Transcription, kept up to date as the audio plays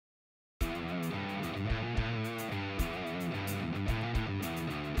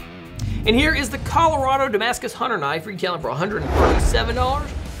And here is the Colorado Damascus Hunter knife, retailing for $137,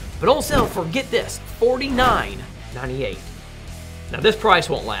 but on sale for, get this, $49.98. Now this price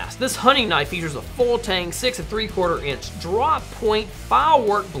won't last. This hunting knife features a full tang 6 3/4 inch drop point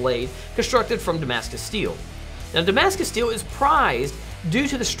filework blade constructed from Damascus steel. Now Damascus steel is prized due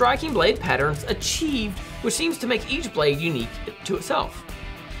to the striking blade patterns achieved, which seems to make each blade unique to itself.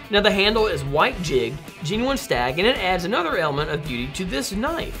 Now the handle is white jigged, genuine stag, and it adds another element of beauty to this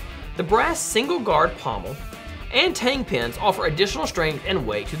knife. The brass single guard pommel and tang pins offer additional strength and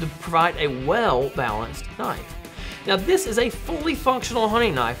weight to provide a well-balanced knife. Now this is a fully functional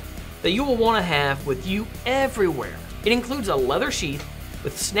hunting knife that you will want to have with you everywhere. It includes a leather sheath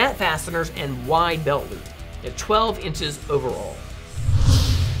with snap fasteners and wide belt loop at 12 inches overall.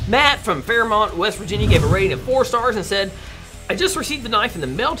 Matt from Fairmont, West Virginia gave a rating of 4 stars and said, "I just received the knife in the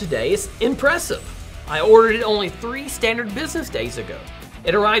mail today. It's impressive. I ordered it only 3 standard business days ago.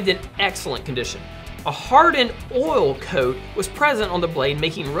 It arrived in excellent condition. A hardened oil coat was present on the blade,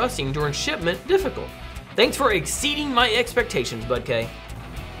 making rusting during shipment difficult. Thanks for exceeding my expectations, BudK."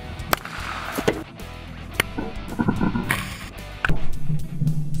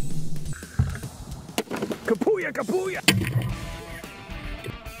 Kapuya, kapuya!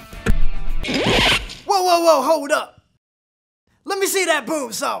 Whoa, whoa, whoa, hold up! Let me see that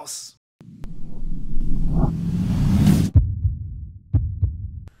boom sauce!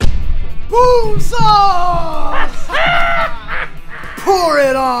 Boom sauce! Pour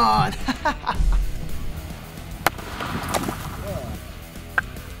it on!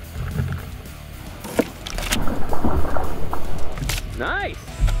 Nice.